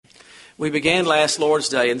We began last Lord's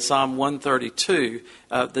Day in Psalm 132,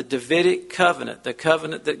 the Davidic covenant, the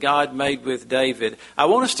covenant that God made with David. I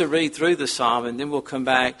want us to read through the psalm, and then we'll come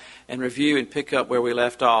back and review and pick up where we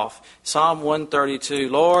left off. Psalm 132,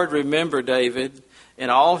 Lord, remember David in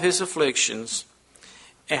all his afflictions,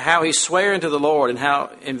 and how he sware unto the Lord,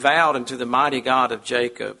 and vowed unto the mighty God of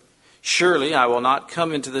Jacob. Surely I will not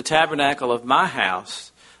come into the tabernacle of my house,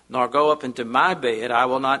 nor go up into my bed. I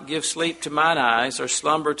will not give sleep to mine eyes, or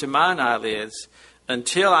slumber to mine eyelids,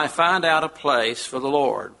 until I find out a place for the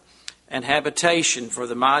Lord, and habitation for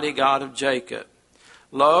the mighty God of Jacob.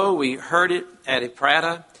 Lo, we heard it at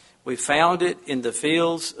Ephrata, we found it in the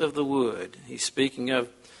fields of the wood. He's speaking of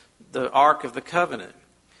the Ark of the Covenant.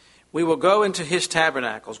 We will go into his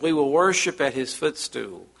tabernacles, we will worship at his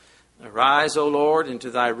footstool. Arise, O Lord, into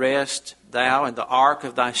thy rest, thou and the ark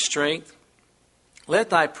of thy strength. Let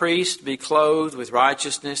thy priests be clothed with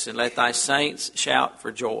righteousness, and let thy saints shout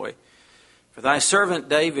for joy. For thy servant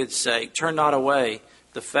David's sake, turn not away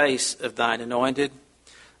the face of thine anointed.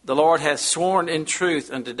 The Lord hath sworn in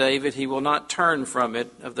truth unto David, he will not turn from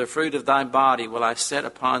it. Of the fruit of thy body will I set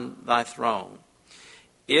upon thy throne.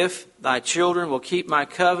 If thy children will keep my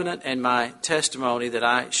covenant and my testimony that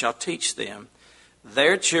I shall teach them,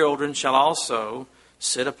 their children shall also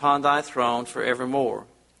sit upon thy throne forevermore.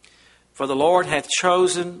 For the Lord hath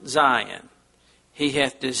chosen Zion. He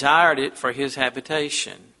hath desired it for his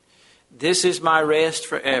habitation. This is my rest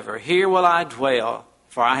forever. Here will I dwell,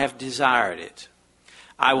 for I have desired it.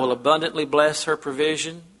 I will abundantly bless her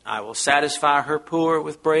provision. I will satisfy her poor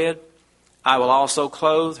with bread. I will also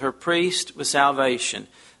clothe her priest with salvation.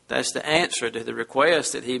 That's the answer to the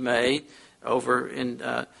request that he made over in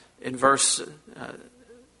verse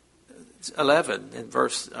 11, in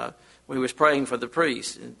verse we was praying for the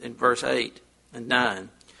priest in verse 8 and 9.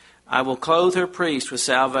 I will clothe her priest with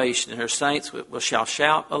salvation, and her saints shall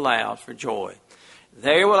shout aloud for joy.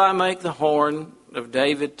 There will I make the horn of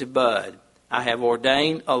David to bud. I have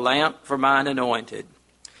ordained a lamp for mine anointed.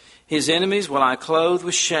 His enemies will I clothe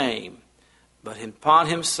with shame, but upon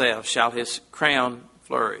himself shall his crown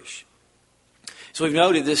flourish. So we've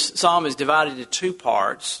noted this psalm is divided into two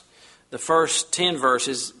parts. The first 10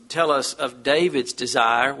 verses tell us of David's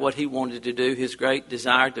desire, what he wanted to do, his great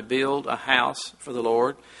desire to build a house for the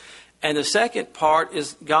Lord. And the second part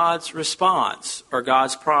is God's response, or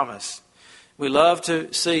God's promise. We love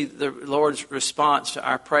to see the Lord's response to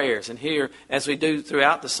our prayers. And here, as we do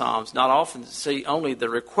throughout the Psalms, not often see only the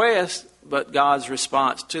request, but God's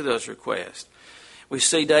response to those requests. We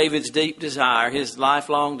see David's deep desire, his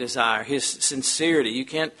lifelong desire, his sincerity. You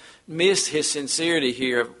can't miss his sincerity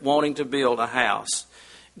here of wanting to build a house.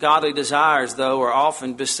 Godly desires, though, are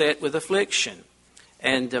often beset with affliction.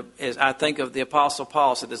 And as I think of the Apostle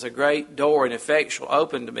Paul said, there's a great door and effectual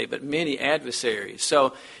open to me, but many adversaries.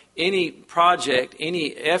 So any project,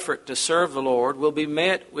 any effort to serve the Lord will be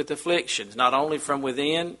met with afflictions, not only from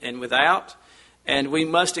within and without, and we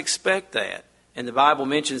must expect that. And the Bible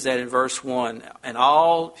mentions that in verse 1, and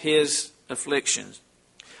all his afflictions.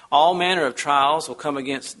 All manner of trials will come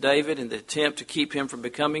against David in the attempt to keep him from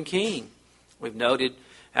becoming king. We've noted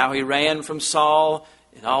how he ran from Saul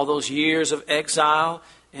in all those years of exile,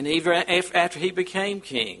 and even after he became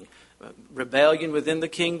king. Rebellion within the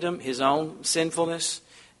kingdom, his own sinfulness,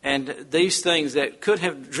 and these things that could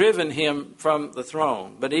have driven him from the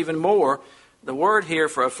throne. But even more, the word here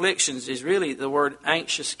for afflictions is really the word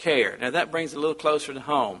anxious care. Now that brings it a little closer to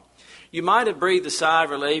home. You might have breathed a sigh of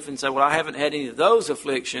relief and said, well, I haven't had any of those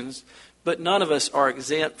afflictions, but none of us are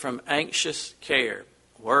exempt from anxious care,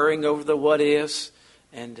 worrying over the what-ifs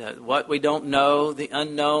and what we don't know, the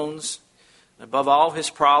unknowns. Above all his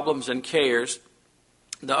problems and cares,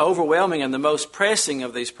 the overwhelming and the most pressing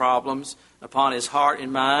of these problems upon his heart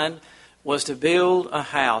and mind was to build a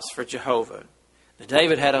house for Jehovah. Now,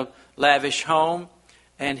 David had a lavish home,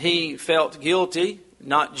 and he felt guilty,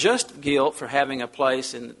 not just guilt for having a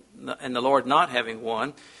place and the Lord not having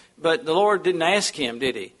one, but the Lord didn't ask him,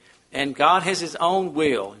 did he? And God has his own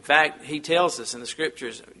will. In fact, he tells us in the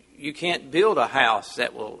Scriptures, you can't build a house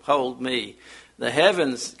that will hold me. The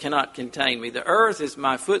heavens cannot contain me. The earth is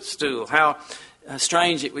my footstool. How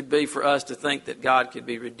strange it would be for us to think that God could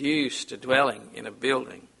be reduced to dwelling in a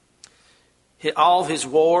building. All of his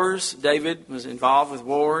wars, David was involved with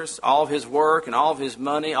wars. All of his work and all of his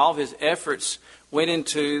money, all of his efforts went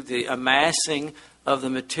into the amassing of the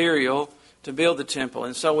material to build the temple.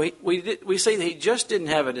 And so we see that he just didn't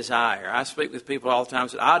have a desire. I speak with people all the time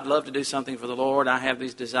and say, I'd love to do something for the Lord. I have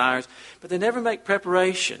these desires. But they never make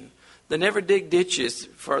preparation. They never dig ditches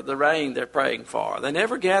for the rain they're praying for. They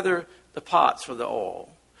never gather the pots for the oil.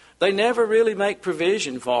 They never really make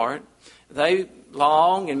provision for it. They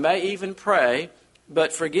long and may even pray,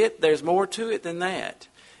 but forget there's more to it than that.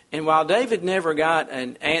 And while David never got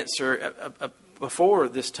an answer before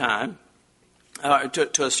this time,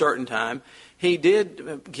 to a certain time, he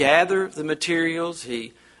did gather the materials.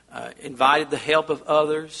 He invited the help of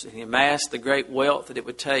others, and he amassed the great wealth that it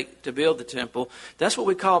would take to build the temple. That's what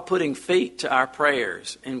we call putting feet to our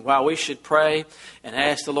prayers. And while we should pray and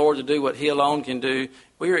ask the Lord to do what He alone can do,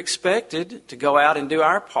 we are expected to go out and do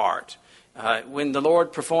our part. When the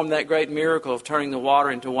Lord performed that great miracle of turning the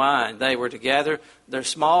water into wine, they were to gather their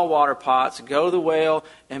small water pots, go to the well,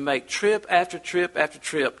 and make trip after trip after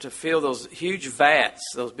trip to fill those huge vats,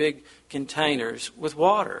 those big containers, with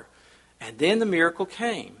water. And then the miracle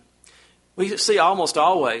came. We see almost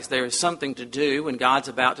always there is something to do when God's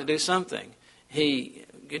about to do something. He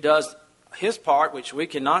does His part, which we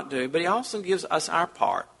cannot do, but He also gives us our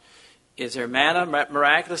part. Is there manna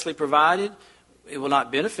miraculously provided? It will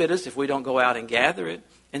not benefit us if we don't go out and gather it.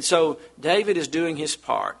 And so David is doing his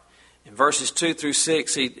part. In verses 2 through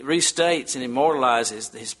 6, he restates and immortalizes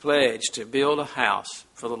his pledge to build a house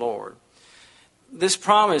for the Lord. This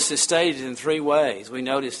promise is stated in three ways. We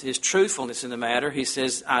notice his truthfulness in the matter. He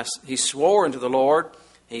says, he swore unto the Lord.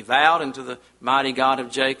 He vowed unto the mighty God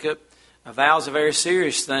of Jacob. A vow is a very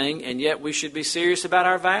serious thing, and yet we should be serious about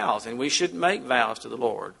our vows, and we should make vows to the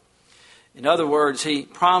Lord. In other words, he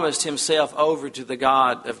promised himself over to the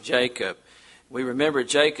God of Jacob. We remember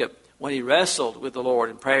Jacob when he wrestled with the Lord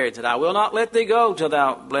in prayer and said, I will not let thee go till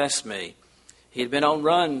thou bless me. He had been on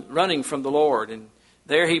running from the Lord, and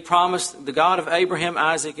there he promised the God of Abraham,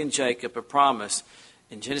 Isaac, and Jacob a promise.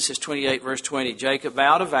 In Genesis 28, verse 20, Jacob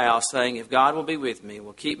vowed a vow, saying, if God will be with me,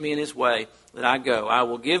 will keep me in His way that I go, I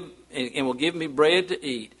will give me bread to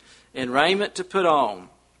eat and raiment to put on.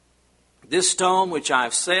 This stone which I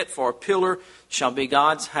have set for a pillar shall be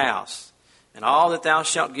God's house. And all that thou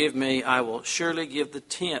shalt give me, I will surely give the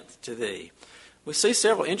tenth to thee. We see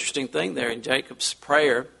several interesting things there in Jacob's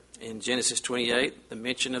prayer in Genesis 28. The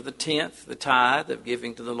mention of the tenth, the tithe of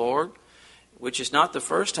giving to the Lord, which is not the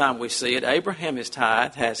first time we see it. Abraham has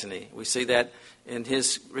tithed, hasn't he? We see that in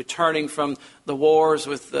his returning from the wars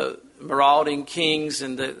with the marauding kings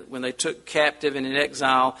and when they took captive and in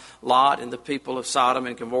exile Lot and the people of Sodom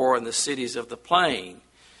and Gomorrah and the cities of the plain.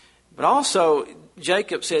 But also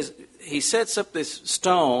Jacob says, he sets up this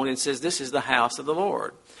stone and says, this is the house of the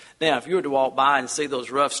Lord. Now, if you were to walk by and see those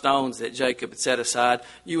rough stones that Jacob had set aside,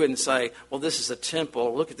 you wouldn't say, well, this is a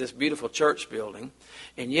temple. Look at this beautiful church building.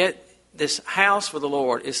 And yet this house for the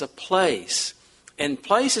Lord is a place. And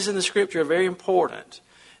places in the Scripture are very important.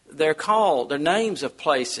 They're names of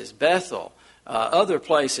places, Bethel, other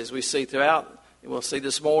places we see throughout, we'll see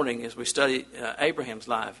this morning as we study Abraham's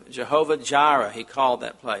life. Jehovah Jireh, he called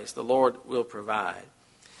that place. The Lord will provide.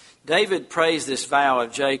 David praised this vow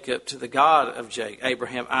of Jacob to the God of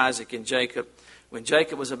Abraham, Isaac, and Jacob when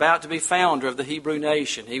Jacob was about to be founder of the Hebrew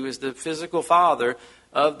nation. He was the physical father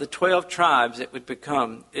of the 12 tribes that would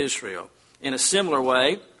become Israel. In a similar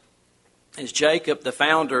way, as Jacob, the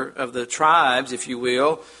founder of the tribes, if you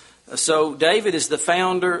will, so David is the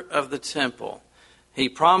founder of the temple. He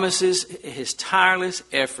promises his tireless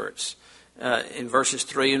efforts in verses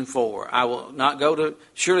 3 and 4.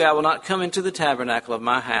 Surely I will not come into the tabernacle of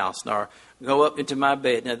my house, nor go up into my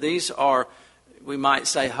bed. Now these are, we might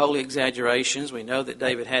say, holy exaggerations. We know that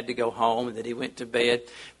David had to go home and that he went to bed.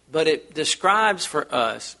 But it describes for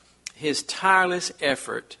us his tireless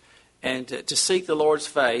effort and to seek the Lord's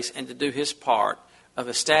face and to do his part of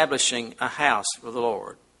establishing a house for the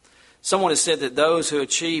Lord. Someone has said that those who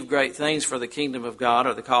achieve great things for the kingdom of God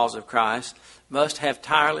or the cause of Christ must have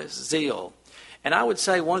tireless zeal. And I would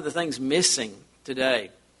say one of the things missing today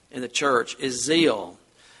in the church is zeal.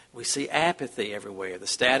 We see apathy everywhere, the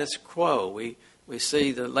status quo. We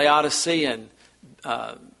see the Laodicean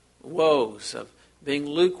woes of being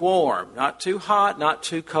lukewarm, not too hot, not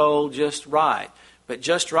too cold, just right. But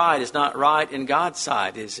just right is not right in God's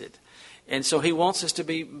sight, is it? And so he wants us to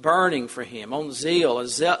be burning for him, on zeal, a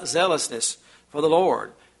zealousness for the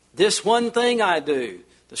Lord. This one thing I do,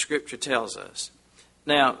 the Scripture tells us.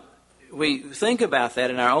 Now, we think about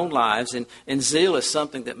that in our own lives, and zeal is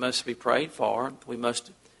something that must be prayed for. We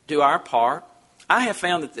must do our part. I have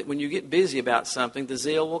found that when you get busy about something, the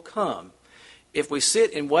zeal will come. If we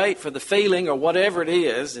sit and wait for the feeling or whatever it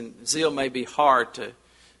is, and zeal may be hard to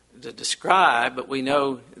describe, but we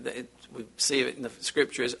know that we see it in the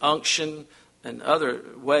Scripture as unction and other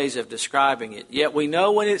ways of describing it. Yet we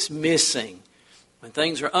know when it's missing, when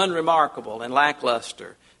things are unremarkable and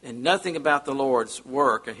lackluster, and nothing about the Lord's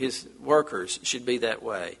work and his workers should be that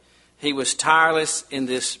way. He was tireless in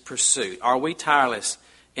this pursuit. Are we tireless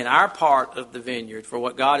in our part of the vineyard for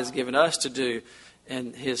what God has given us to do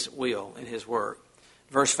in His will, in His work.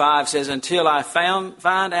 Verse 5 says, until I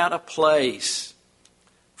find out a place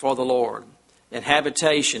for the Lord and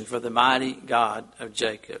habitation for the mighty God of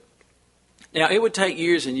Jacob. Now, it would take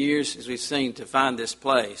years and years, as we've seen, to find this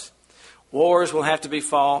place. Wars will have to be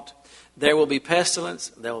fought. There will be pestilence.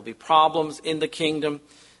 There will be problems in the kingdom.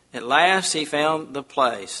 At last, he found the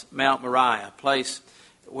place, Mount Moriah, a place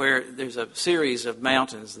where there's a series of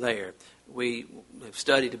mountains there. We have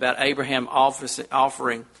studied about Abraham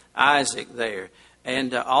offering Isaac there.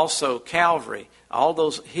 And also Calvary. All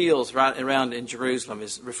those hills right around in Jerusalem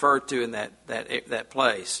is referred to in that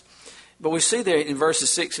place. But we see there in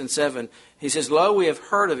verses 6 and 7, he says, lo, we have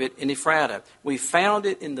heard of it in Ephrata. We found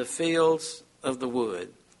it in the fields of the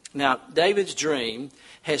wood. Now, David's dream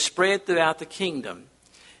has spread throughout the kingdom.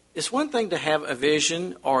 It's one thing to have a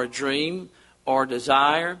vision or a dream or a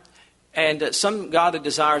desire, and some godly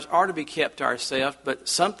desires are to be kept to ourselves, but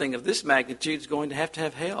something of this magnitude is going to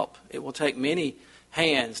have help. It will take many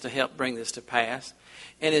hands to help bring this to pass.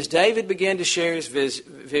 And as David began to share his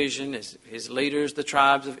vision, as his leaders, the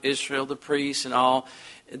tribes of Israel, the priests and all,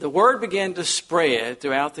 the word began to spread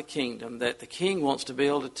throughout the kingdom that the king wants to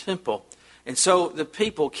build a temple. And so the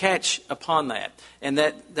people catch upon that. And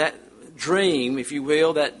that dream, if you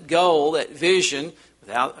will, that goal, that vision,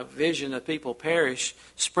 without a vision the people perish,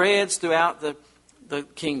 spreads throughout the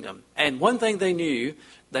kingdom. And one thing they knew,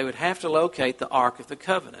 they would have to locate the Ark of the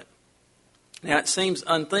Covenant. Now, it seems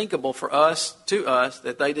unthinkable to us,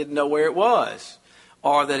 that they didn't know where it was,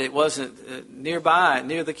 or that it wasn't nearby,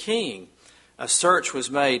 near the king. A search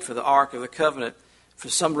was made for the Ark of the Covenant. For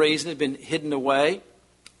some reason, it had been hidden away,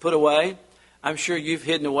 put away. I'm sure you've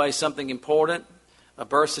hidden away something important, a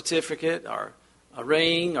birth certificate, or a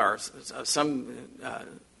ring, or some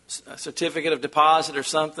certificate of deposit or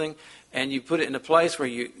something, and you put it in a place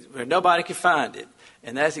where nobody could find it.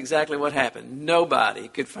 And that's exactly what happened. Nobody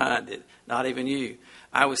could find it, not even you.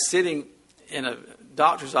 I was sitting in a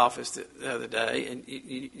doctor's office the other day, and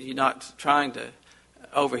you're not trying to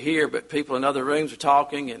overhear, but people in other rooms were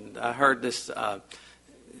talking, and I heard this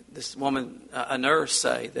woman, a nurse,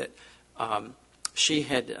 say that she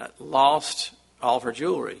had lost all of her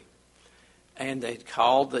jewelry. And they'd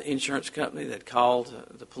called the insurance company, they'd called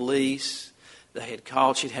the police,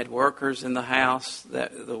 she'd had workers in the house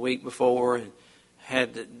the week before, and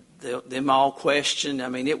had them all questioned. I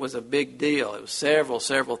mean, it was a big deal. It was several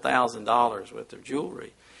 $1,000s worth of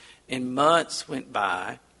jewelry. And months went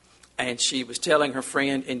by, and she was telling her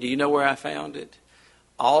friend, and do you know where I found it?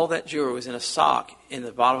 All that jewelry was in a sock in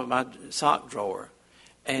the bottom of my sock drawer.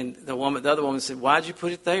 And the other woman said, why'd you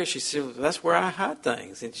put it there? She said, well, that's where I hide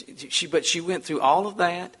things. And she went through all of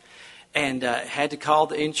that, and had to call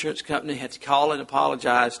the insurance company, had to call and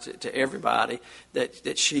apologize to everybody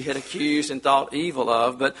that she had accused and thought evil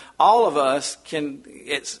of. But all of us can,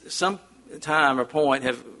 at some time or point,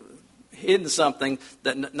 have hidden something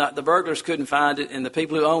that the burglars couldn't find it, and the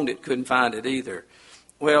people who owned it couldn't find it either.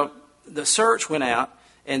 Well, the search went out,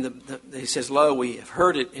 and he says, lo, we have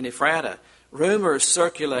heard it in Ephrata. Rumors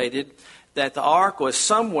circulated that the ark was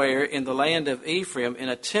somewhere in the land of Ephraim in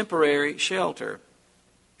a temporary shelter.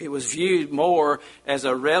 It was viewed more as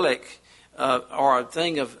a relic or a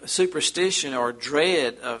thing of superstition or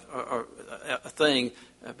dread or a thing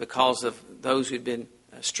because of those who'd been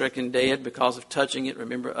stricken dead because of touching it.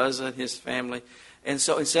 Remember Uzzah and his family. And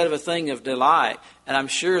so instead of a thing of delight, and I'm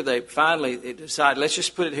sure they finally decided, let's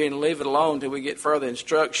just put it here and leave it alone until we get further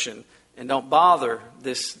instruction and don't bother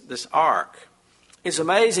this ark. It's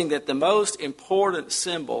amazing that the most important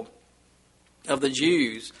symbol of the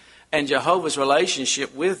Jews and Jehovah's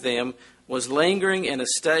relationship with them was lingering in a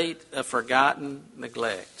state of forgotten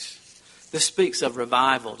neglect. This speaks of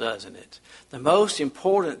revival, doesn't it? The most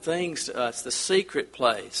important things to us, the secret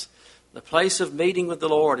place, the place of meeting with the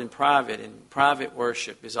Lord in private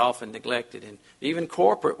worship is often neglected, and even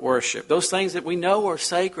corporate worship. Those things that we know are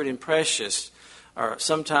sacred and precious are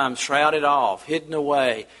sometimes shrouded off, hidden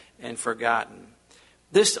away, and forgotten.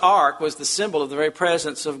 This ark was the symbol of the very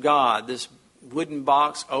presence of God, this wooden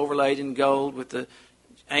box overlaid in gold with the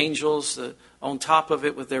angels on top of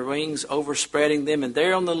it with their wings overspreading them. And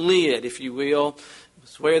there on the lid, if you will,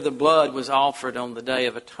 was where the blood was offered on the Day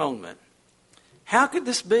of Atonement. How could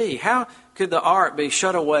this be? How could the ark be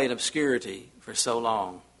shut away in obscurity for so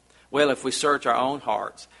long? Well, if we search our own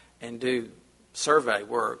hearts and do survey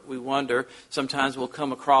work, we wonder. Sometimes we'll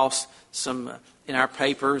come across some in our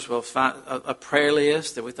papers, we'll find a prayer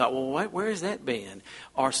list that we thought, well, where has that been?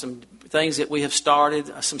 Or some things that we have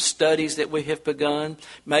started, some studies that we have begun,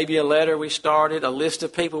 maybe a letter we started, a list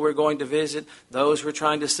of people we're going to visit, those we're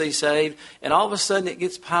trying to see saved, and all of a sudden it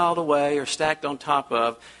gets piled away or stacked on top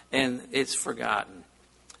of, and it's forgotten.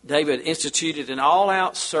 David instituted an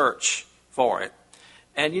all-out search for it.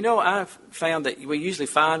 And I've found that we usually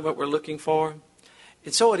find what we're looking for.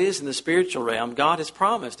 And so it is in the spiritual realm. God has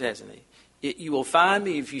promised, hasn't He? You will find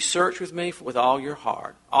me if you search with me with all your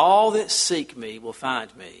heart. All that seek me will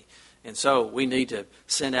find me. And so we need to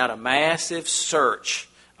send out a massive search,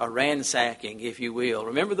 a ransacking, if you will.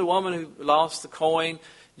 Remember the woman who lost the coin?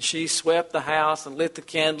 She swept the house and lit the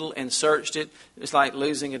candle and searched it. It's like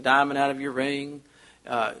losing a diamond out of your ring,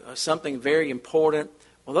 something very important.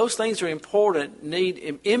 Well, those things are important,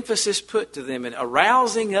 need emphasis put to them, and a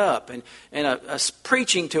rousing up and a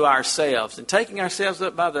preaching to ourselves and taking ourselves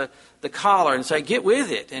up by the collar and say, get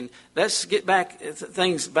with it, and let's get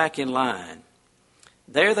things back in line.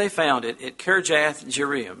 There they found it at Kirjath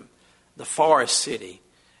Jearim, the forest city.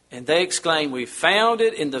 And they exclaimed, we found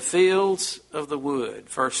it in the fields of the wood.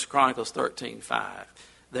 1 Chronicles 13:5.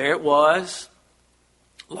 There it was,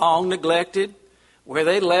 long neglected, where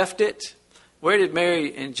they left it. Where did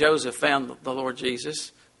Mary and Joseph found the Lord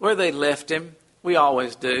Jesus? Where they left him. We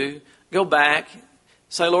always do. Go back.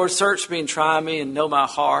 Say, Lord, search me and try me and know my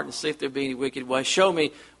heart and see if there be any wicked way. Show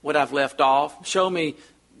me what I've left off. Show me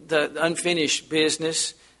the unfinished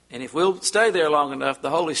business. And if we'll stay there long enough, the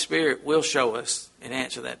Holy Spirit will show us and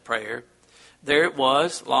answer that prayer. There it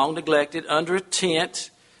was, long neglected, under a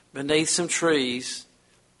tent, beneath some trees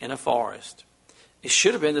in a forest. It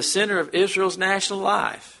should have been the center of Israel's national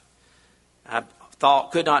life. I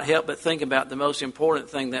could not help but think about the most important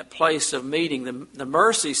thing, that place of meeting, the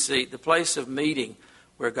mercy seat, the place of meeting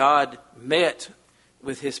where God met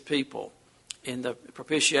with His people in the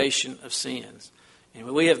propitiation of sins. And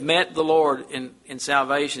we have met the Lord in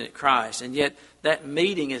salvation at Christ, and yet that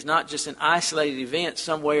meeting is not just an isolated event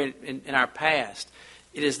somewhere in our past.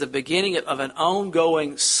 It is the beginning of an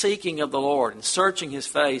ongoing seeking of the Lord and searching His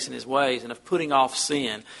face and His ways and of putting off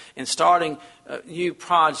sin and starting new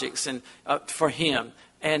projects for Him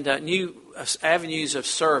and new avenues of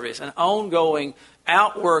service, an ongoing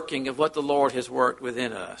outworking of what the Lord has worked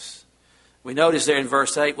within us. We notice there in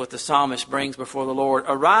verse 8 what the psalmist brings before the Lord.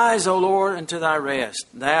 Arise, O Lord, unto thy rest,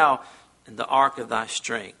 thou in the ark of thy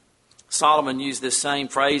strength. Solomon used this same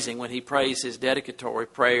phrasing when he prays his dedicatory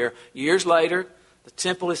prayer. Years later, the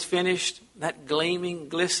temple is finished, that gleaming,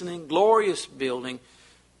 glistening, glorious building.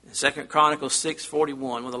 In 2 Chronicles 6:41,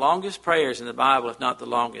 one of the longest prayers in the Bible, if not the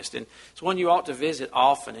longest. And it's one you ought to visit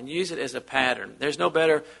often and use it as a pattern. There's no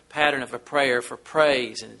better pattern of a prayer for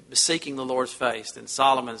praise and seeking the Lord's face than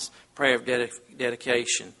Solomon's prayer of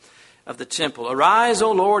dedication of the temple. Arise,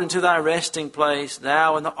 O Lord, into thy resting place,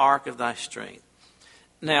 thou in the ark of thy strength.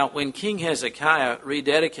 Now, when King Hezekiah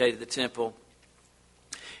rededicated the temple,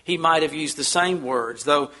 he might have used the same words,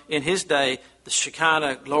 though in his day the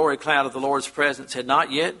Shekinah glory cloud of the Lord's presence had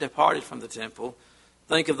not yet departed from the temple.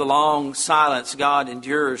 Think of the long silence God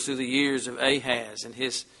endures through the years of Ahaz and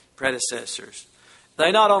his predecessors.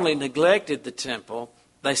 They not only neglected the temple,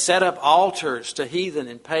 they set up altars to heathen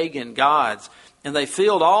and pagan gods, and they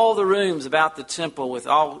filled all the rooms about the temple with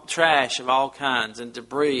all trash of all kinds and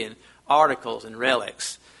debris and articles and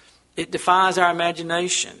relics. It defies our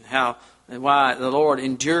imagination how and why the Lord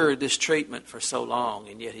endured this treatment for so long,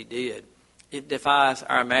 and yet He did. It defies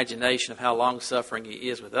our imagination of how long-suffering He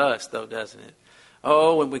is with us, though, doesn't it?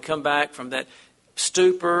 Oh, when we come back from that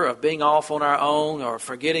stupor of being off on our own or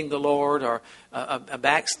forgetting the Lord or a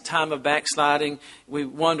time of backsliding, we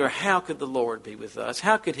wonder, how could the Lord be with us?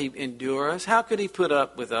 How could He endure us? How could He put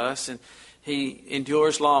up with us? And He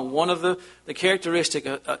endures long. One of the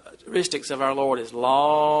characteristics of our Lord is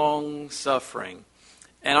long-suffering.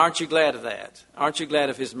 And aren't you glad of that? Aren't you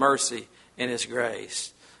glad of His mercy and His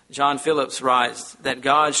grace? John Phillips writes that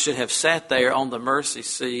God should have sat there on the mercy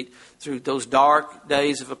seat through those dark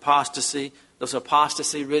days of apostasy, those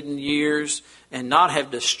apostasy-ridden years, and not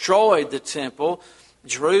have destroyed the temple.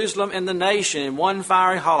 Jerusalem and the nation in one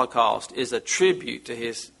fiery holocaust is a tribute to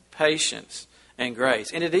His patience and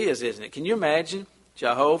grace. And it is, isn't it? Can you imagine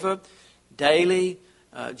Jehovah daily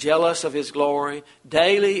jealous of His glory,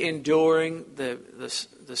 daily enduring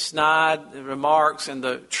the snide remarks and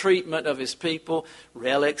the treatment of His people,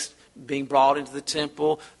 relics being brought into the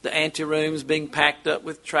temple, the anterooms being packed up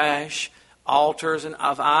with trash, altars and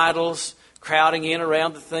of idols crowding in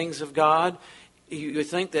around the things of God? You would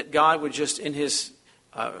think that God would just, in His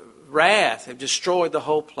wrath, have destroyed the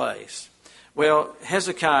whole place. Well,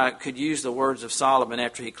 Hezekiah could use the words of Solomon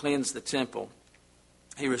after he cleansed the temple.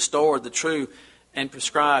 He restored the true and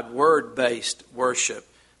prescribed word-based worship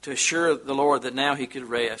to assure the Lord that now He could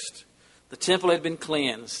rest. The temple had been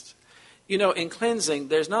cleansed. You know, in cleansing,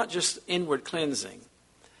 there's not just inward cleansing,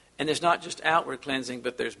 and there's not just outward cleansing,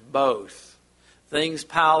 but there's both. Things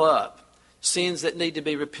pile up. sins that need to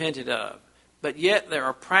be repented of. But yet there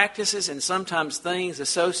are practices and sometimes things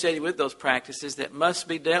associated with those practices that must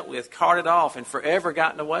be dealt with, carted off, and forever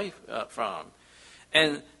gotten away from.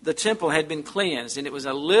 And the temple had been cleansed, and it was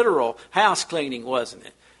a literal house cleaning, wasn't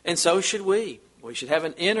it? And so should we. We should have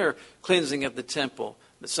an inner cleansing of the temple,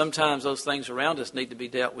 but sometimes those things around us need to be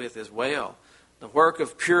dealt with as well. The work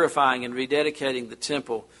of purifying and rededicating the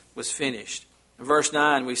temple was finished. In verse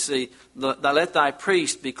 9 we see, let thy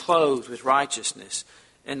priest be clothed with righteousness,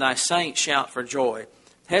 and thy saints shout for joy.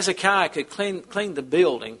 Hezekiah could clean the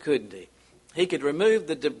building, couldn't he? He could remove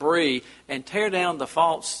the debris and tear down the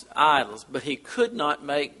false idols, but he could not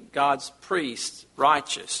make God's priests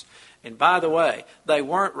righteous. And by the way, they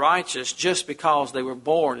weren't righteous just because they were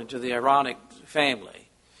born into the Aaronic family.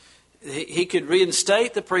 He could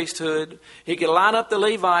reinstate the priesthood. He could line up the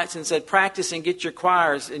Levites and said, practice and get your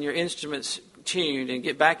choirs and your instruments tuned and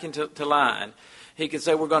get back into line. He could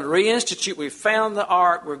say, we're going to reinstitute. We found the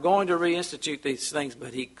ark. We're going to reinstitute these things.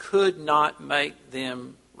 But he could not make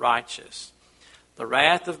them righteous. The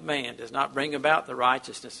wrath of man does not bring about the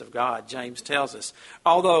righteousness of God, James tells us.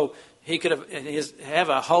 Although he could have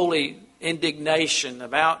a holy indignation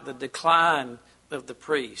about the decline of the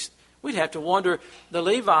priest, we'd have to wonder, the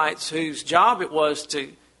Levites, whose job it was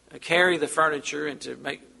to carry the furniture and to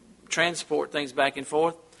transport things back and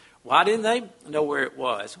forth, why didn't they know where it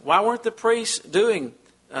was? Why weren't the priests doing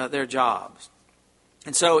their jobs?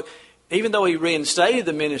 And so, even though he reinstated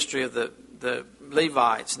the ministry of the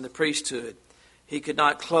Levites and the priesthood, he could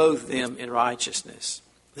not clothe them in righteousness.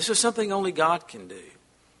 This is something only God can do.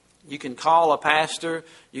 You can call a pastor,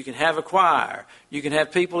 you can have a choir, you can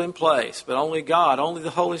have people in place, but only God, only the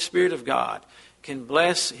Holy Spirit of God can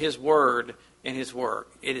bless His Word and His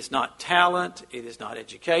work. It is not talent, it is not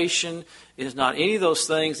education, it is not any of those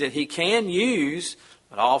things that He can use,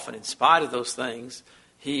 but often in spite of those things,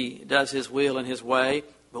 He does His will and His way.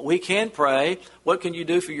 But we can pray. What can you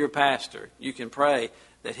do for your pastor? You can pray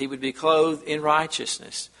that he would be clothed in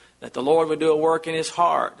righteousness, that the Lord would do a work in his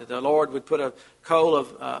heart, that the Lord would put a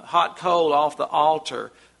hot coal off the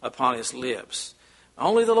altar upon his lips.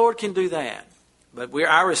 Only the Lord can do that. But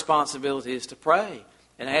our responsibility is to pray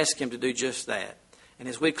and ask Him to do just that. And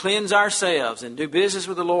as we cleanse ourselves and do business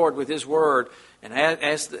with the Lord with His Word, and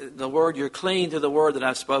ask the Word, you're clean to the Word that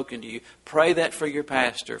I've spoken to you, pray that for your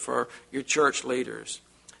pastor, for your church leaders.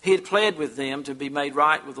 He had pled with them to be made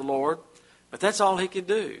right with the Lord, but that's all he could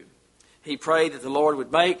do. He prayed that the Lord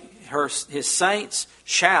would make His saints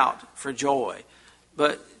shout for joy.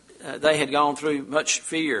 But they had gone through much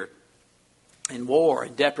fear and war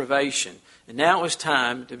and deprivation. And now it was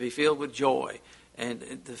time to be filled with joy and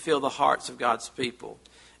to fill the hearts of God's people.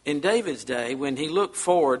 In David's day, when he looked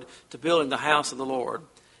forward to building the house of the Lord,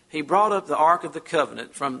 he brought up the Ark of the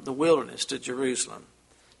Covenant from the wilderness to Jerusalem.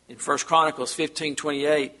 In 1 Chronicles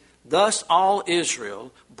 15:28, thus all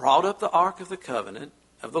Israel brought up the Ark of the Covenant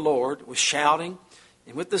of the Lord with shouting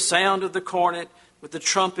and with the sound of the cornet, with the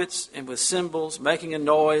trumpets and with cymbals, making a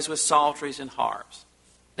noise with psalteries and harps.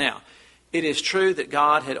 Now, it is true that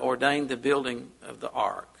God had ordained the building of the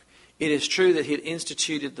ark. It is true that He had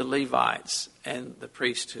instituted the Levites and the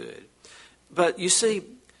priesthood. But you see,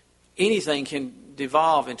 anything can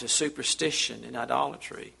devolve into superstition and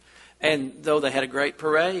idolatry. And though they had a great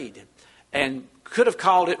parade and could have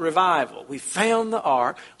called it revival, we found the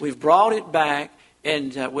ark, we've brought it back,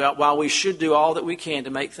 and while we should do all that we can to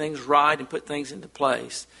make things right and put things into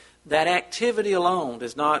place, that activity alone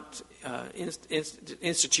does not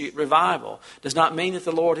institute revival, does not mean that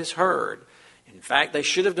the Lord has heard. In fact, they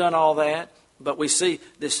should have done all that, but we see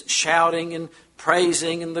this shouting and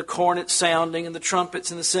praising and the cornet sounding and the trumpets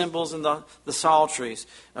and the cymbals and the psalteries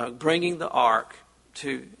bringing the ark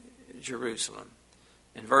to Jerusalem.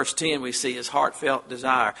 In verse 10 we see his heartfelt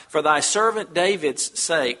desire. For thy servant David's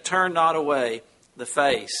sake, turn not away the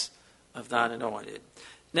face of thine anointed.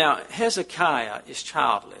 Now, Hezekiah is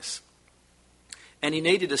childless, and he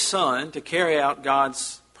needed a son to carry out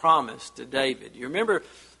God's promise to David. You remember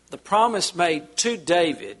the promise made to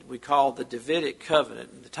David, we call the Davidic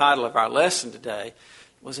covenant, and the title of our lesson today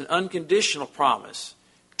was an unconditional promise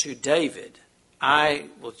to David.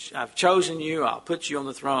 I've chosen you, I'll put you on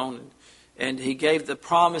the throne. And he gave the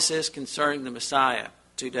promises concerning the Messiah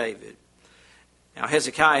to David. Now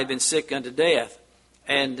Hezekiah had been sick unto death,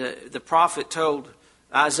 and the prophet told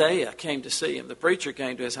Isaiah, came to see him. The preacher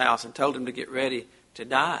came to his house and told him to get ready to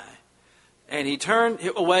die. And he turned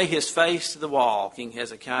away his face to the wall, King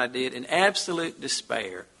Hezekiah did, in absolute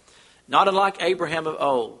despair. Not unlike Abraham of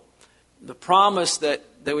old. The promise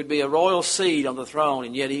that there would be a royal seed on the throne,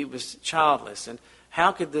 and yet he was childless. And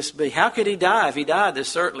how could this be? How could he die? If he died, this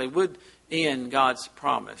certainly would end God's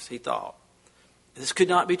promise, he thought. This could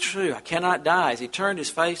not be true. I cannot die. As he turned his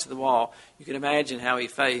face to the wall, you can imagine how he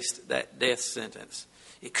faced that death sentence.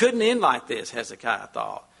 It couldn't end like this, Hezekiah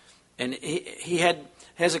thought. And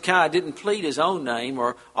Hezekiah didn't plead his own name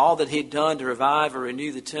or all that he'd done to revive or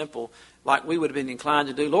renew the temple like we would have been inclined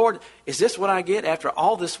to do. Lord, is this what I get after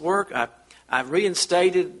all this work? I've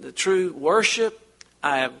reinstated the true worship.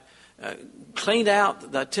 I have cleaned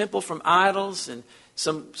out the temple from idols. And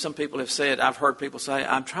some people have said, I've heard people say,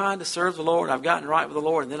 I'm trying to serve the Lord. I've gotten right with the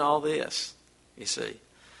Lord. And then all this, you see.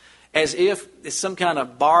 As if it's some kind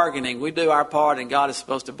of bargaining. We do our part and God is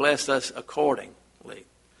supposed to bless us accordingly.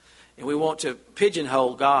 And we want to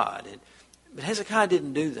pigeonhole God. But Hezekiah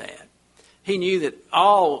didn't do that. He knew that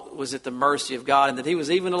all was at the mercy of God and that he was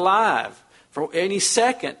even alive. For any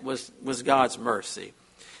second was God's mercy.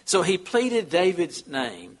 So he pleaded David's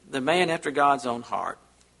name, the man after God's own heart.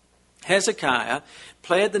 Hezekiah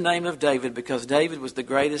pled the name of David because David was the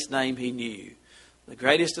greatest name he knew, the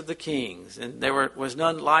greatest of the kings, and there was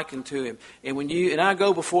none like unto him. And when you and I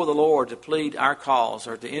go before the Lord to plead our cause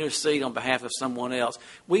or to intercede on behalf of someone else,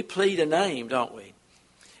 we plead a name, don't we?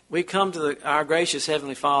 We come to our gracious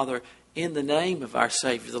Heavenly Father in the name of our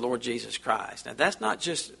Savior, the Lord Jesus Christ. Now, that's not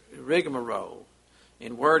just rigmarole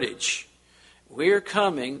in wordage. We're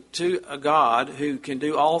coming to a God who can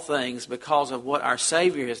do all things because of what our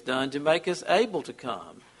Savior has done to make us able to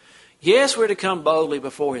come. Yes, we're to come boldly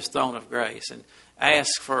before His throne of grace and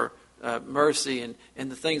ask for mercy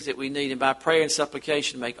and the things that we need, and by prayer and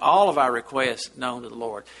supplication make all of our requests known to the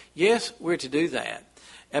Lord. Yes, we're to do that.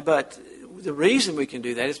 But the reason we can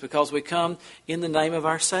do that is because we come in the name of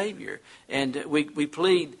our Savior. And we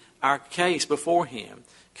plead our case before Him,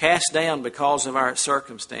 cast down because of our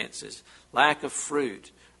circumstances, lack of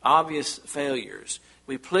fruit, obvious failures.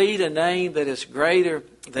 We plead a name that is greater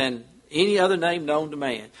than any other name known to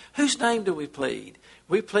man. Whose name do we plead?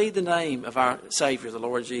 We plead the name of our Savior, the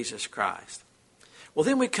Lord Jesus Christ. Well,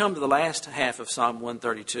 then we come to the last half of Psalm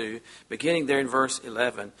 132, beginning there in verse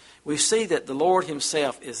 11. We see that the Lord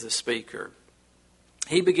Himself is the speaker.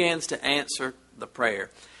 He begins to answer the prayer.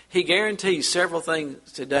 He guarantees several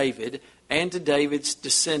things to David and to David's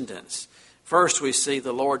descendants. First, we see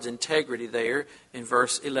the Lord's integrity there in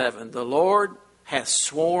verse 11. The Lord hath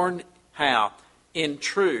sworn how? In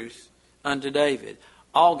truth unto David.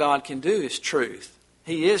 All God can do is truth.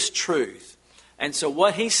 He is truth. And so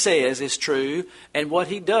what He says is true, and what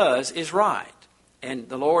He does is right. And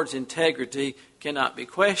the Lord's integrity cannot be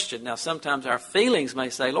questioned. Now, sometimes our feelings may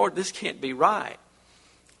say, Lord, this can't be right.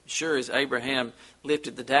 Sure, as Abraham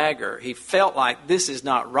lifted the dagger, he felt like this is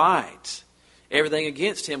not right. Everything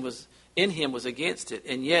against him was against it.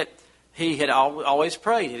 And yet, he had always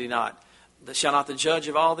prayed, had he not? Shall not the judge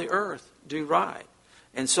of all the earth do right?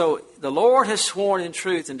 And so the Lord has sworn in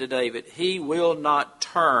truth unto David, He will not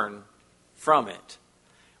turn from it.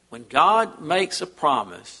 When God makes a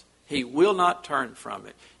promise, He will not turn from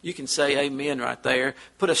it. You can say amen right there.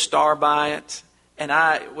 Put a star by it. And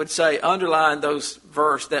I would say underline those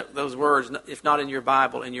words, if not in your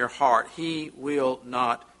Bible, in your heart. He will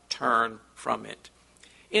not turn from it.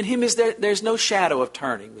 In Him there's no shadow of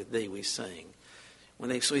turning with Thee, we sing. When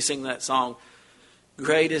we sing that song,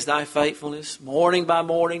 great is Thy faithfulness, morning by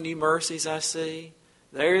morning new mercies I see.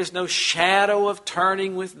 There is no shadow of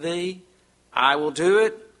turning with Thee. I will do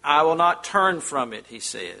it. I will not turn from it, He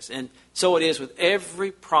says. And so it is with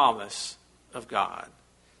every promise of God.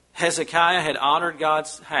 Hezekiah had honored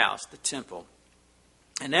God's house, the temple.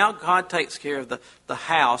 And now God takes care of the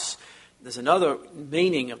house. There's another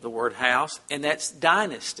meaning of the word house, and that's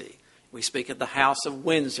dynasty. We speak of the House of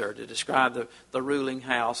Windsor to describe the ruling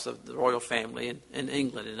house of the royal family in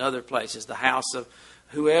England and other places. The house of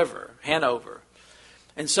whoever, Hanover.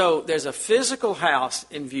 And so there's a physical house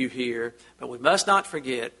in view here, but we must not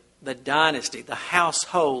forget the dynasty, the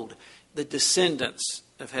household, the descendants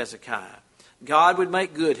of Hezekiah. God would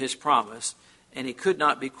make good His promise, and He could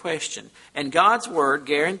not be questioned. And God's word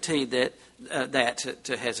guaranteed that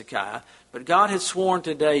to Hezekiah, but God had sworn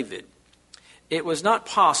to David. It was not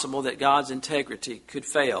possible that God's integrity could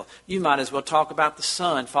fail. You might as well talk about the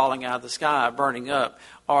sun falling out of the sky, burning up,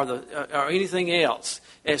 or anything else,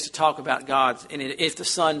 as to talk about God's. And if the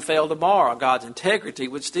sun fell tomorrow, God's integrity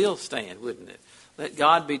would still stand, wouldn't it? Let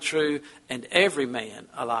God be true and every man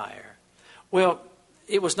a liar. Well,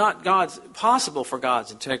 it was not possible for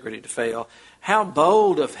God's integrity to fail. How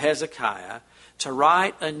bold of Hezekiah to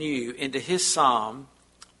write anew into his psalm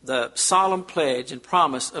the solemn pledge and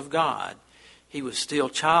promise of God. He was still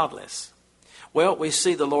childless. Well, we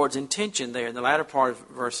see the Lord's intention there in the latter part of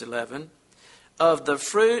verse 11. Of the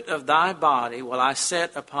fruit of thy body will I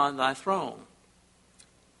set upon thy throne.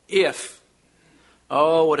 If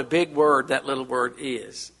Oh, what a big word that little word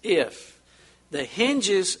is. If. The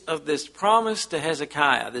hinges of this promise to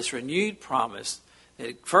Hezekiah, this renewed promise that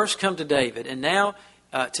had first come to David and now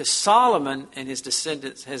to Solomon and his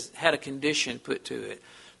descendants has had a condition put to it.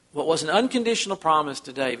 What was an unconditional promise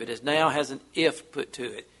to David now has an if put to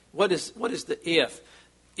it. What is the if?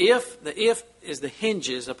 The if is the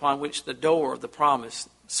hinges upon which the door of the promise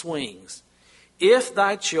swings. If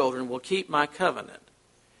thy children will keep my covenant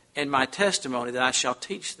and my testimony that I shall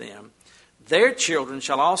teach them, their children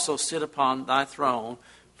shall also sit upon thy throne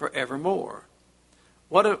forevermore.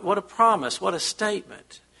 What a promise, what a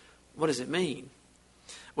statement. What does it mean?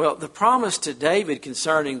 Well, the promise to David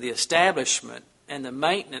concerning the establishment and the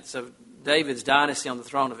maintenance of David's dynasty on the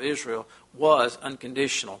throne of Israel was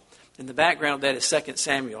unconditional. And the background of that is 2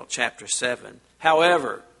 Samuel chapter 7.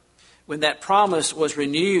 However, when that promise was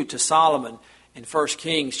renewed to Solomon in 1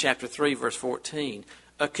 Kings chapter 3, verse 14,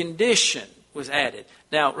 a condition was added.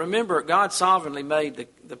 Now, remember, God sovereignly made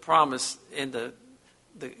the promise in the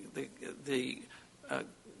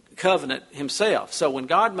covenant himself. So when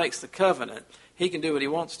God makes the covenant, he can do what he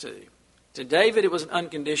wants to. To David, it was an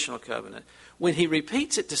unconditional covenant. When he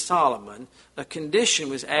repeats it to Solomon, a condition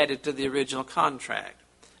was added to the original contract.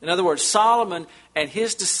 In other words, Solomon and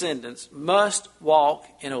his descendants must walk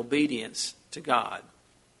in obedience to God.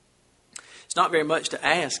 It's not very much to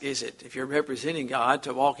ask, is it, if you're representing God,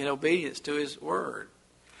 to walk in obedience to his word.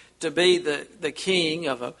 To be the king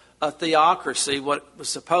of a theocracy, what was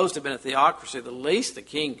supposed to have been a theocracy, the least the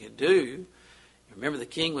king could do. Remember, the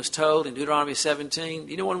king was told in Deuteronomy 17,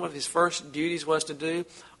 you know what one of his first duties was to do?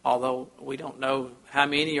 Although we don't know how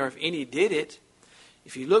many or if any did it.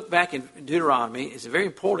 If you look back in Deuteronomy, it's a very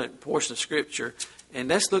important portion of Scripture. And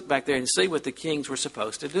let's look back there and see what the kings were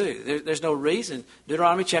supposed to do. There's no reason.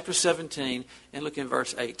 Deuteronomy chapter 17 and look in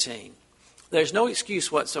verse 18. There's no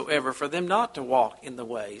excuse whatsoever for them not to walk in the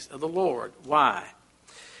ways of the Lord. Why?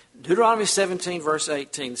 Deuteronomy 17 verse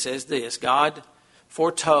 18 says this, God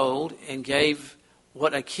foretold and gave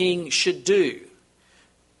what a king should do.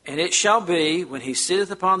 And it shall be, when he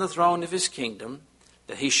sitteth upon the throne of his kingdom,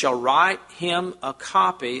 that he shall write him a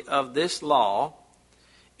copy of this law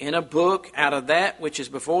in a book out of that which is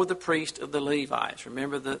before the priest of the Levites.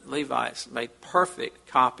 Remember, the Levites made perfect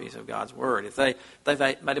copies of God's word. If they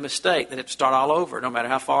made a mistake, they'd have to start all over, no matter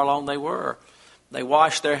how far along they were. They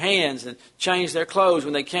washed their hands and changed their clothes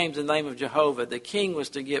when they came to the name of Jehovah. The king was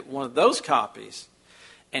to get one of those copies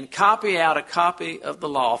and copy out a copy of the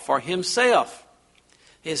law for himself,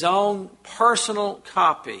 his own personal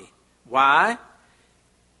copy. Why?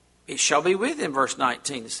 It shall be with him, verse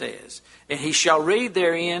 19 says, and he shall read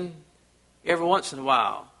therein every once in a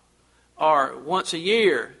while, or once a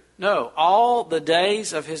year. No, all the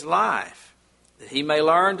days of his life, that he may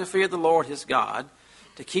learn to fear the Lord his God,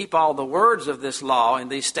 to keep all the words of this law and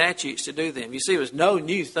these statutes to do them. You see, it was no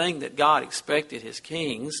new thing that God expected his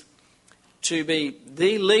kings to be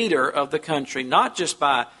the leader of the country, not just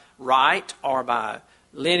by right or by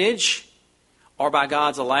lineage or by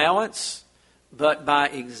God's allowance, but by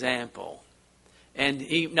example. And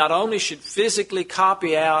he not only should physically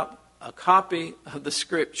copy out a copy of the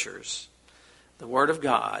Scriptures, the Word of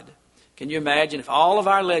God. Can you imagine if all of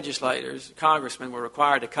our legislators, congressmen, were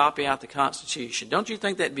required to copy out the Constitution? Don't you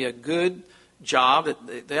think that'd be a good job?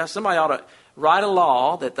 That somebody ought to write a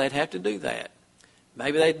law that they'd have to do that.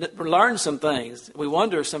 Maybe they'd learn some things. We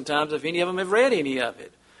wonder sometimes if any of them have read any of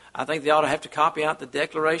it. I think they ought to have to copy out the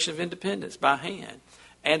Declaration of Independence by hand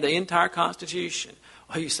and the entire Constitution.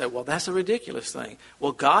 Well, you say, well, that's a ridiculous thing.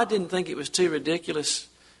 Well, God didn't think it was too ridiculous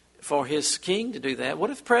for his king to do that.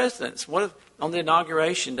 What if presidents, what if on the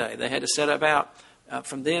inauguration day they had to set about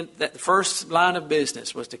from then, that the first line of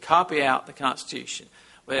business was to copy out the Constitution?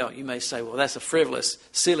 Well, you may say, well, that's a frivolous,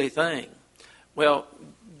 silly thing. Well,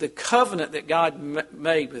 the covenant that God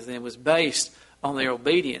made with them was based on their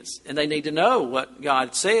obedience, and they need to know what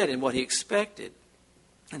God said and what he expected.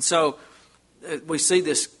 And so we see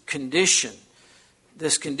this condition,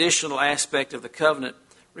 this conditional aspect of the covenant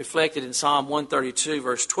reflected in Psalm 132,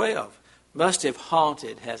 verse 12, must have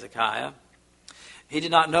haunted Hezekiah. He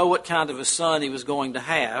did not know what kind of a son he was going to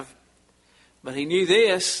have, but he knew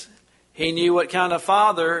this. He knew what kind of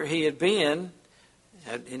father he had been,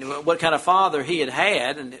 and what kind of father he had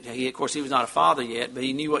had. And he, of course, he was not a father yet, but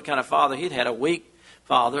he knew what kind of father he'd had, a weak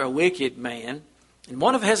father, a wicked man. And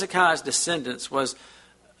one of Hezekiah's descendants was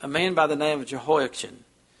a man by the name of Jehoiachin.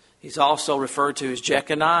 He's also referred to as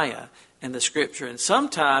Jeconiah in the Scripture. And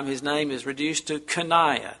sometimes his name is reduced to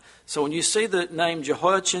Coniah. So when you see the name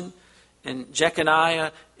Jehoiachin and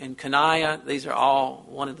Jeconiah and Coniah, these are all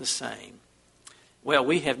one and the same. Well,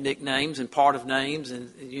 we have nicknames and part of names,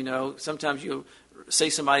 and you know, sometimes you see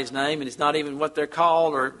somebody's name and it's not even what they're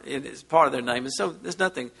called or it's part of their name. And so there's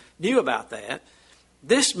nothing new about that.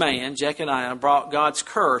 This man, Jeconiah, brought God's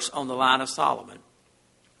curse on the line of Solomon.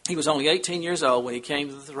 He was only 18 years old when he came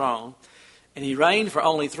to the throne, and he reigned for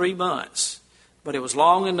only 3 months, but it was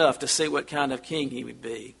long enough to see what kind of king he would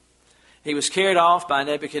be. He was carried off by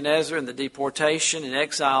Nebuchadnezzar in the deportation and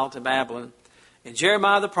exile to Babylon, and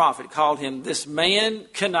Jeremiah the prophet called him, this man,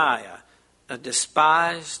 Coniah, a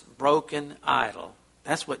despised, broken idol.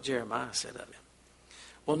 That's what Jeremiah said of him.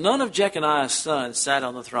 Well, none of Jeconiah's sons sat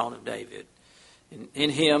on the throne of David. In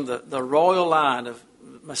him, the royal line of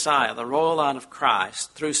Messiah, the royal line of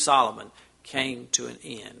Christ, through Solomon, came to an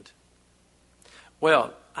end.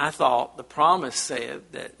 Well, I thought the promise said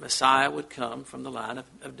that Messiah would come from the line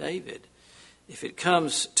of David. If it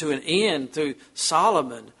comes to an end through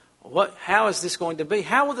Solomon, how is this going to be?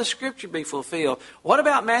 How will the Scripture be fulfilled? What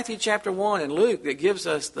about Matthew chapter 1 and Luke that gives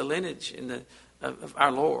us the lineage of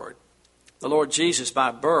our Lord? The Lord Jesus,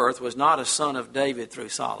 by birth, was not a son of David through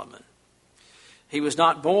Solomon. He was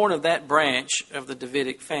not born of that branch of the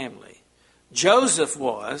Davidic family. Joseph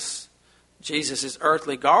was. Jesus'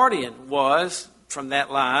 earthly guardian was from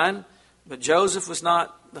that line, but Joseph was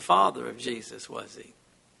not the father of Jesus, was he?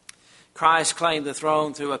 Christ claimed the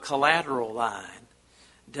throne through a collateral line.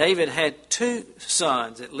 David had 2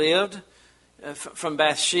 sons that lived from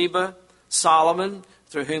Bathsheba, Solomon,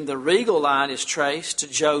 through whom the regal line is traced to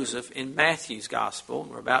Joseph in Matthew's gospel.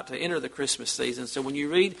 We're about to enter the Christmas season, so when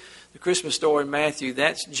you read the Christmas story in Matthew,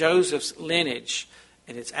 that's Joseph's lineage,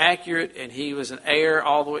 and it's accurate, and he was an heir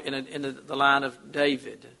all the way in the line of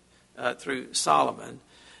David through Solomon.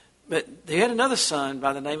 But they had another son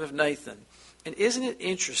by the name of Nathan. And isn't it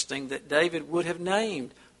interesting that David would have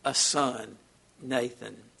named a son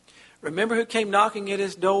Nathan? Remember who came knocking at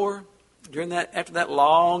his door after that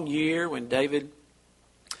long year when David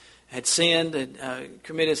had sinned and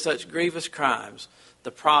committed such grievous crimes?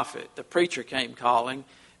 The prophet, the preacher came calling,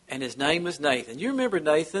 and his name was Nathan. You remember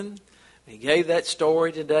Nathan? He gave that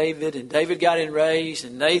story to David, and David got enraged,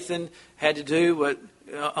 and Nathan had to do what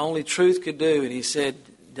only truth could do, and he said,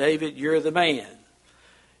 David, you're the man.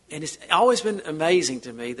 And it's always been amazing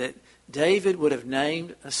to me that David would have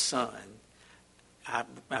named a son.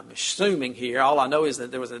 I'm assuming here, all I know is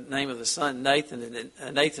that there was a name of the son, Nathan,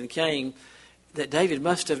 and Nathan came, that David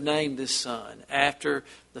must have named this son after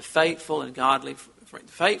the faithful and godly,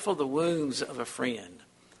 faithful the wounds of a friend,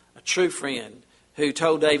 a true friend who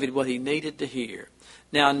told David what he needed to hear.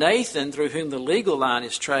 Now Nathan, through whom the legal line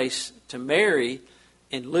is traced to Mary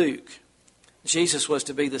in Luke, Jesus was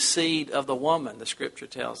to be the seed of the woman, the Scripture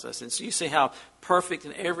tells us. And so you see how perfect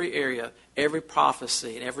in every area, every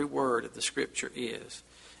prophecy, and every word of the Scripture is.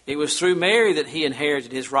 It was through Mary that he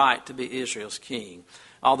inherited his right to be Israel's king.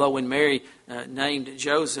 Although when Mary married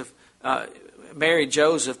Joseph,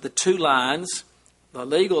 the 2 lines, the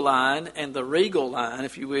legal line and the regal line,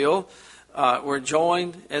 if you will, were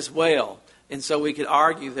joined as well. And so we could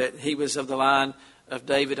argue that he was of the line of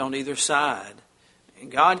David on either side.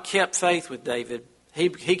 And God kept faith with David. He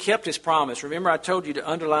kept his promise. Remember, I told you to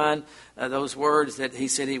underline those words that he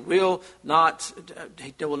said he will not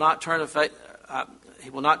turn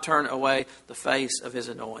away the face of his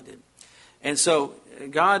anointed. And so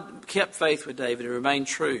God kept faith with David and remained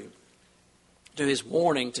true to his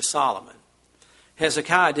warning to Solomon.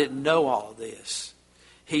 Hezekiah didn't know all of this.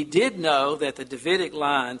 He did know that the Davidic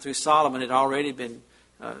line through Solomon had already been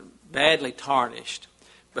badly tarnished.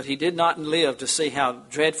 But he did not live to see how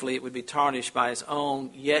dreadfully it would be tarnished by his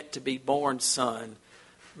own yet-to-be-born son,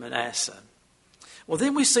 Manasseh. Well,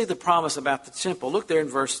 then we see the promise about the temple. Look there in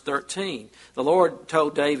verse 13. The Lord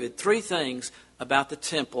told David 3 things about the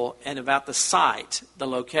temple and about the site, the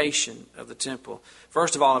location of the temple.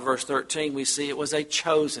 First of all, in verse 13, we see it was a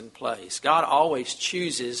chosen place. God always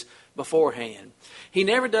chooses beforehand. He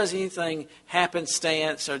never does anything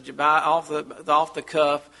happenstance or off the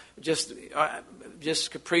cuff,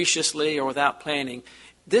 just capriciously or without planning.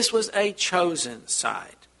 This was a chosen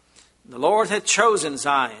site. The Lord had chosen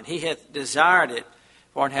Zion. He had desired it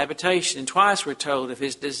for an habitation. And twice we're told of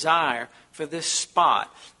his desire for this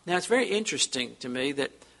spot. Now it's very interesting to me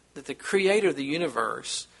that the Creator of the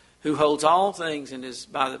universe, who holds all things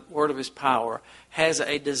by the word of his power, has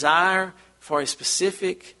a desire for a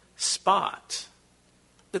specific spot.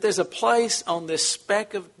 That there's a place on this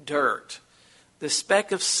speck of dirt, this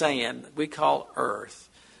speck of sand that we call earth,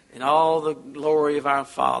 in all the glory of our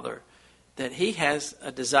Father, that he has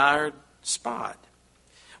a desired spot.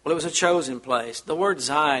 Well, it was a chosen place. The word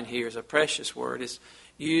Zion here is a precious word. It's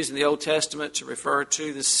used in the Old Testament to refer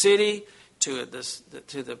to the city, to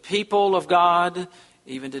the people of God,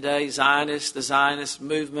 even today, the Zionist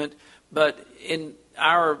movement. But in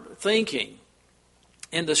our thinking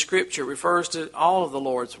in the Scripture refers to all of the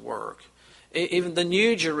Lord's work. Even the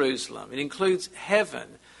New Jerusalem. It includes heaven.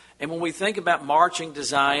 And when we think about marching to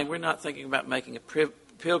Zion, we're not thinking about making a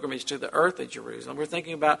pilgrimage to the earthly Jerusalem. We're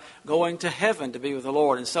thinking about going to heaven to be with the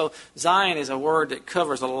Lord. And so Zion is a word that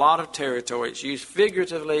covers a lot of territory. It's used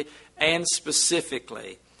figuratively and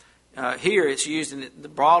specifically. Here it's used in the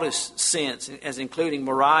broadest sense as including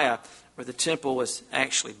Moriah, where the temple was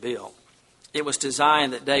actually built. It was to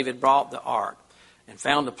Zion that David brought the ark and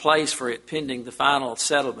found a place for it pending the final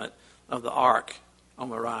settlement of the ark on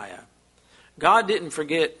Moriah. God didn't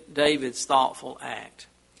forget David's thoughtful act.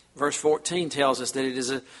 Verse 14 tells us that it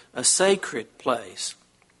is a sacred place.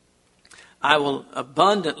 I will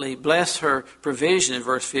abundantly bless her provision. In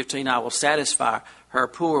verse 15, I will satisfy her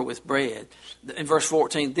poor with bread. In verse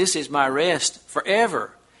 14, this is my rest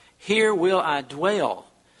forever. Here will I dwell,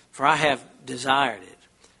 for I have desired it.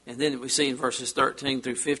 And then we see in verses 13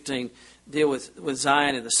 through 15 deal with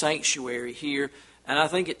Zion and the sanctuary here. And I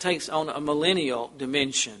think it takes on a millennial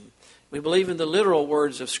dimension. We believe in the literal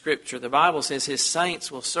words of Scripture. The Bible says His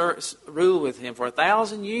saints will rule with Him for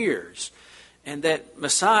 1,000 years. And that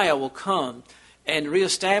Messiah will come and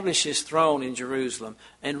reestablish His throne in Jerusalem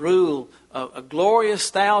and rule a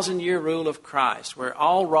glorious 1,000-year rule of Christ, where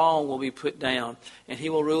all wrong will be put down and He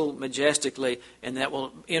will rule majestically, and that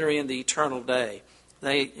will enter in the eternal day.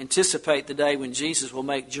 They anticipate the day when Jesus will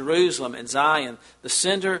make Jerusalem and Zion the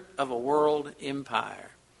center of a world empire.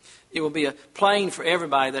 It will be a plain for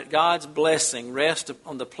everybody that God's blessing rests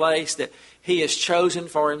on the place that He has chosen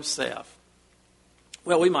for Himself.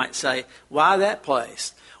 Well, we might say, why that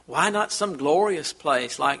place? Why not some glorious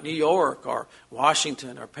place like New York or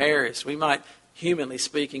Washington or Paris? We might, humanly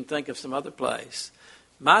speaking, think of some other place.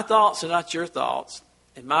 My thoughts are not your thoughts,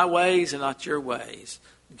 and my ways are not your ways.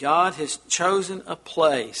 God has chosen a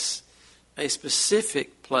place, a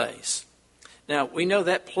specific place. Now, we know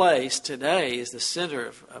that place today is the center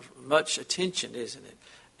of much attention, isn't it?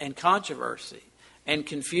 And controversy and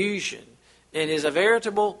confusion. It is a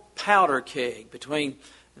veritable powder keg between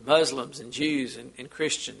Muslims and Jews and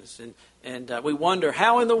Christians. And we wonder,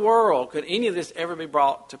 how in the world could any of this ever be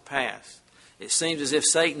brought to pass? It seems as if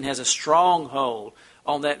Satan has a stronghold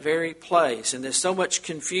on that very place. And there's so much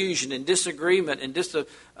confusion and disagreement and just a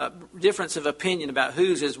difference of opinion about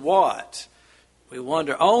whose is what. We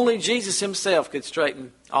wonder, only Jesus Himself could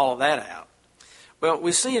straighten all of that out. Well,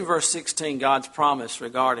 we see in verse 16 God's promise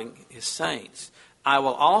regarding His saints. I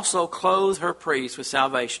will also clothe her priests with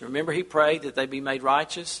salvation. Remember, He prayed that they be made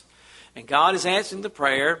righteous? And God is answering the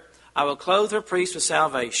prayer. I will clothe her priests with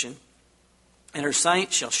salvation, and her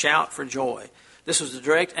saints shall shout for joy. This was the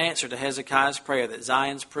direct answer to Hezekiah's prayer, that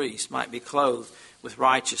Zion's priests might be clothed with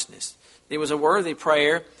righteousness. It was a worthy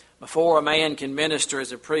prayer. Before a man can minister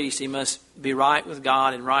as a priest, he must be right with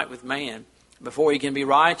God and right with man. Before he can be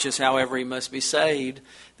righteous, however, he must be saved.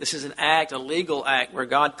 This is an act, a legal act, where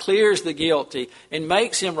God clears the guilty and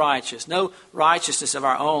makes him righteous. No righteousness of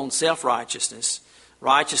our own, self-righteousness.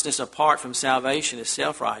 Righteousness apart from salvation is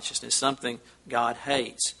self-righteousness, something God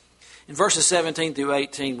hates. In verses 17 through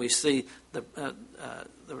 18, we see the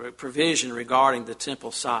provision regarding the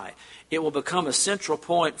temple site. It will become a central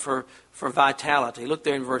point for vitality. Look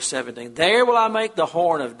there in verse 17. There will I make the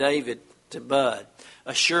horn of David to bud.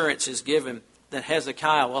 Assurance is given that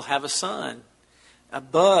Hezekiah will have a son, a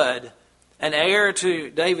bud, an heir to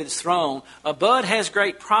David's throne. A bud has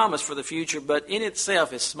great promise for the future, but in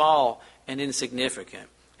itself is small and insignificant.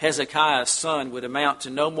 Hezekiah's son would amount to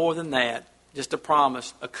no more than that, just a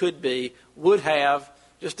promise, a could be, would have,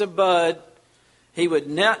 just a bud. He would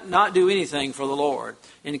not do anything for the Lord.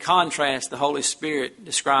 In contrast, the Holy Spirit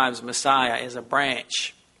describes Messiah as a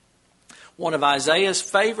branch. One of Isaiah's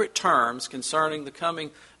favorite terms concerning the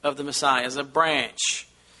coming of the Messiah is a branch.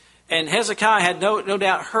 And Hezekiah had no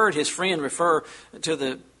doubt heard his friend refer to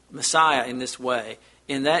the Messiah in this way.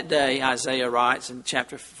 In that day, Isaiah writes in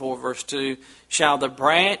chapter 4, verse 2, shall the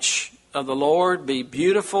branch of the Lord be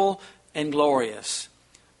beautiful and glorious.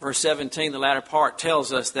 Verse 17, the latter part,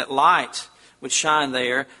 tells us that light would shine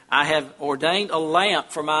there. I have ordained a lamp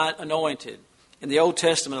for my anointed. In the Old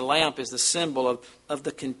Testament, a lamp is the symbol of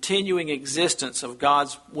the continuing existence of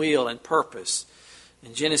God's will and purpose.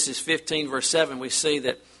 In Genesis 15, verse 7, we see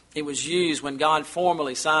that it was used when God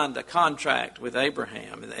formally signed a contract with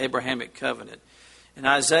Abraham in the Abrahamic covenant. In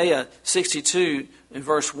Isaiah 62, in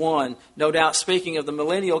verse 1, no doubt speaking of the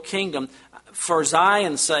millennial kingdom, for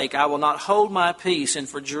Zion's sake I will not hold my peace, and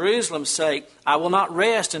for Jerusalem's sake I will not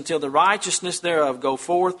rest until the righteousness thereof go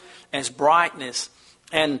forth as brightness,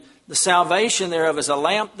 and the salvation thereof is a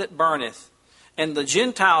lamp that burneth. And the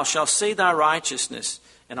Gentiles shall see thy righteousness,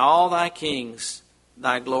 and all thy kings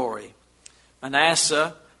thy glory.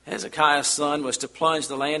 Manasseh, Hezekiah's son, was to plunge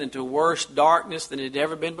the land into worse darkness than it had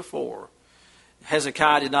ever been before.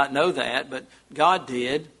 Hezekiah did not know that, but God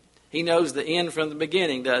did. He knows the end from the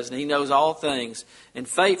beginning, doesn't he? He knows all things. And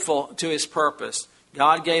faithful to his purpose,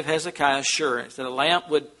 God gave Hezekiah assurance that a lamp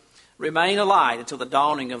would remain alight until the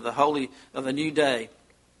dawning of the new day.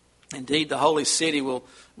 Indeed, the holy city will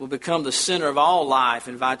become the center of all life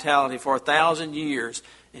and vitality for 1,000 years.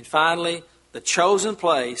 And finally, the chosen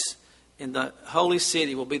place in the holy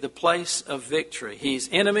city will be the place of victory. His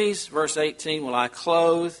enemies, verse 18, will I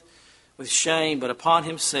clothe with shame, but upon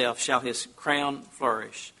himself shall his crown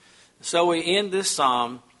flourish. So we end this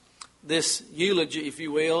psalm, this eulogy, if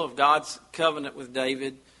you will, of God's covenant with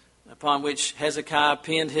David, upon which Hezekiah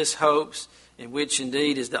pinned his hopes, and which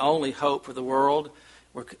indeed is the only hope for the world.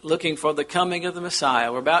 We're looking for the coming of the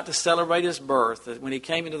Messiah. We're about to celebrate his birth, when he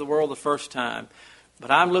came into the world the first time.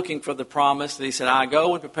 But I'm looking for the promise that he said, I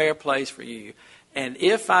go and prepare a place for you. And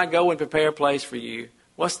if I go and prepare a place for you,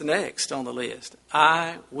 what's the next on the list?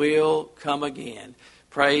 I will come again.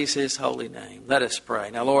 Praise his holy name. Let us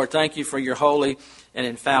pray. Now, Lord, thank you for your holy and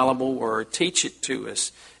infallible word. Teach it to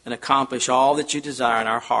us and accomplish all that you desire in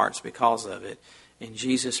our hearts because of it. In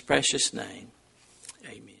Jesus' precious name,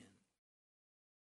 amen.